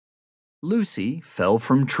Lucy Fell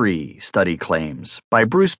from Tree, Study Claims, by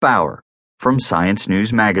Bruce Bauer, from Science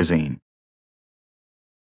News Magazine.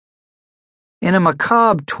 In a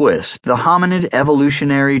macabre twist, the hominid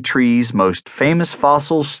evolutionary tree's most famous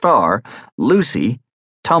fossil star, Lucy,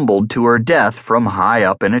 tumbled to her death from high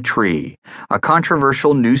up in a tree, a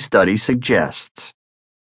controversial new study suggests.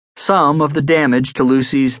 Some of the damage to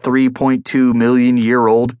Lucy's 3.2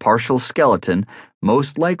 million-year-old partial skeleton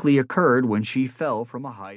most likely occurred when she fell from a high